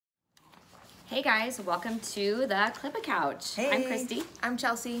Hey guys, welcome to the Clip-A Couch. Hey, I'm Christy. I'm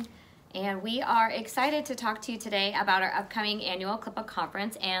Chelsea. And we are excited to talk to you today about our upcoming annual Clip-A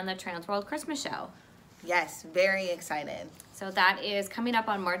Conference and the Transworld Christmas Show. Yes, very excited. So that is coming up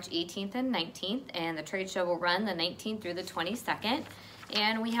on March 18th and 19th, and the trade show will run the 19th through the 22nd.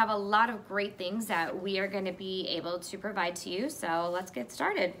 And we have a lot of great things that we are going to be able to provide to you. So let's get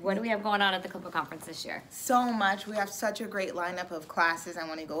started. What do we have going on at the Clip-A Conference this year? So much. We have such a great lineup of classes I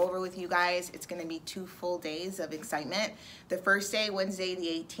want to go over with you guys. It's going to be 2 full days of excitement. The first day, Wednesday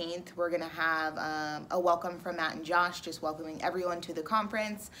the 18th, we're going to have a welcome from Matt and Josh, just welcoming everyone to the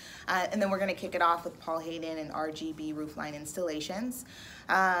conference. And then we're going to kick it off with Paul Hayden and RGB Roofline Installations.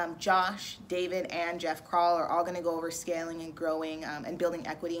 Josh, David, and Jeff Krall are all going to go over scaling and growing and building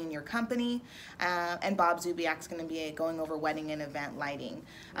equity in your company. And Bob Zubiak's going to be going over wedding and event lighting.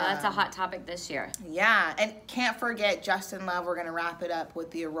 That's a hot topic this year. Yeah, and can't forget Justin Love. We're going to wrap it up with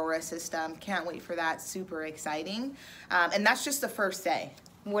the Aurora system. Can't wait for that. Super exciting. And that's just the first day.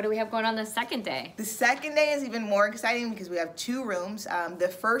 What do we have going on the second day? The second day is even more exciting because we have 2 rooms. The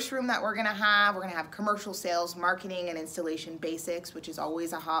first room that we're gonna have commercial sales, marketing, and installation basics, which is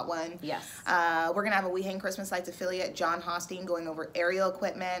always a hot one. Yes. We're gonna have a We Hang Christmas Lights affiliate, John Hosting, going over aerial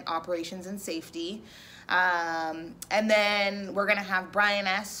equipment, operations, and safety. And then we're gonna have Brian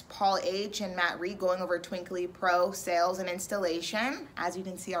S., Paul H., and Matt Reed going over Twinkly Pro sales and installation. As you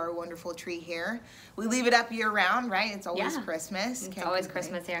can see, our wonderful tree here. We leave it up year round, right? It's always Christmas. It's always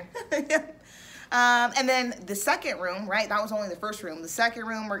Christmas here. And then the second room, right? That was only the first room. The second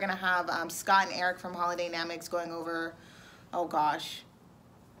room, we're gonna have Scott and Eric from Holiday Dynamics going over, oh gosh,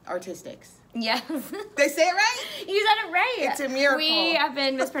 artistics. Yes. Did I say it right? You said it right. It's a miracle. We have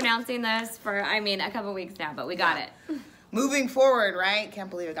been mispronouncing this for, a couple weeks now, but we got it. Moving forward, right? Can't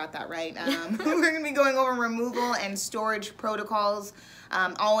believe I got that right. We're going to be going over removal and storage protocols.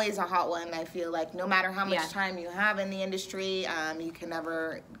 Always a hot one, I feel like. No matter how much time you have in the industry, you can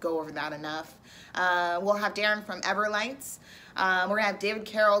never go over that enough. We'll have Darren from Everlights. We're going to have David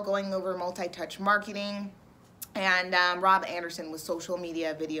Carroll going over multi-touch marketing. And Rob Anderson with social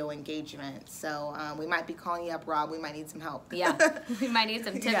media video engagement. So we might be calling you up, Rob. We might need some help. Yeah, we might need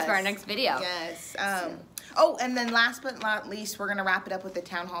some tips for our next video. Yes. Oh, and then last but not least, we're going to wrap it up with the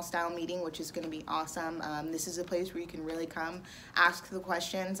town hall style meeting, which is going to be awesome. This is a place where you can really come, ask the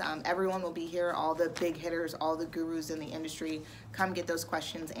questions. Everyone will be here, all the big hitters, all the gurus in the industry. Come get those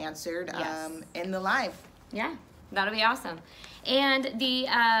questions answered in the live. Yeah. That'll be awesome. And the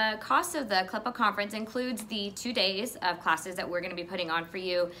cost of the Clip-A Conference includes the 2 days of classes that we're going to be putting on for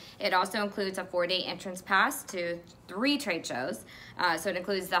you. It also includes a 4-day entrance pass to 3 trade shows. So it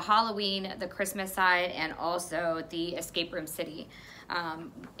includes the Halloween, the Christmas side, and also the Escape Room City.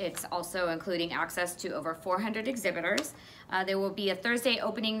 It's also including access to over 400 exhibitors. There will be a Thursday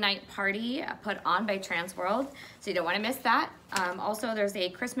opening night party put on by Transworld, so you don't want to miss that. Also, there's a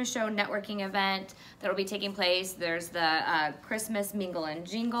Christmas show networking event that will be taking place. There's the Christmas Mingle and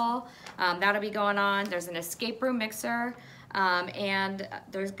Jingle. That'll be going on. There's an escape room mixer, and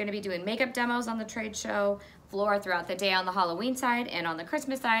there's going to be doing makeup demos on the trade show floor throughout the day on the Halloween side, and on the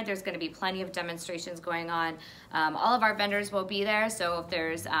Christmas side there's going to be plenty of demonstrations going on. All of our vendors will be there, so if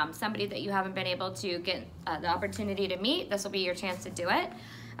there's somebody that you haven't been able to get the opportunity to meet, this will be your chance to do it.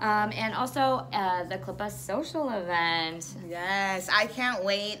 And also the Clip-A social event. Yes, I can't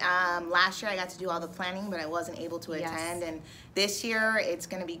wait. Last year I got to do all the planning, but I wasn't able to attend. And this year it's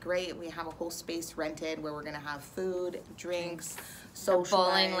going to be great. We have a whole space rented where we're going to have food, drinks, social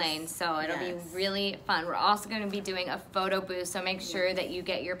bowling lane, so it'll be really fun. We're also going to be doing a photo booth, so make sure that you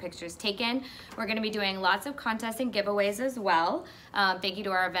get your pictures taken. We're going to be doing lots of contests and giveaways as well. Thank you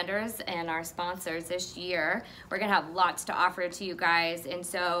to our vendors and our sponsors this year. We're going to have lots to offer to you guys, and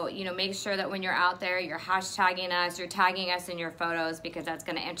so make sure that when you're out there, you're hashtagging us, you're tagging us in your photos, because that's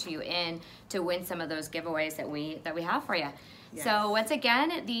going to enter you in to win some of those giveaways that we have for you. Yes. So once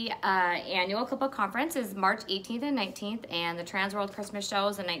again, the annual Clip-A Conference is March 18th and 19th, and the Transworld Christmas Show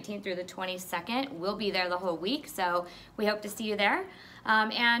is the 19th through the 22nd. We'll be there the whole week, so we hope to see you there.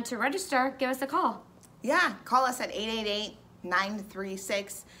 And to register, give us a call. Yeah, call us at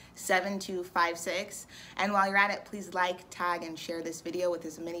 888-936-7256. And while you're at it, please like, tag, and share this video with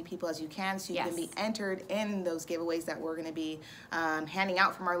as many people as you can, so you can be entered in those giveaways that we're going to be handing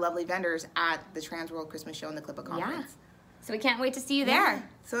out from our lovely vendors at the Transworld Christmas Show and the Clip-A Conference. Yeah. So we can't wait to see you there.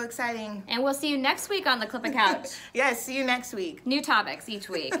 So exciting. And we'll see you next week on the Clip-A Couch. Yes, see you next week. New topics each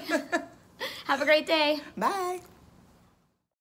week. Have a great day. Bye.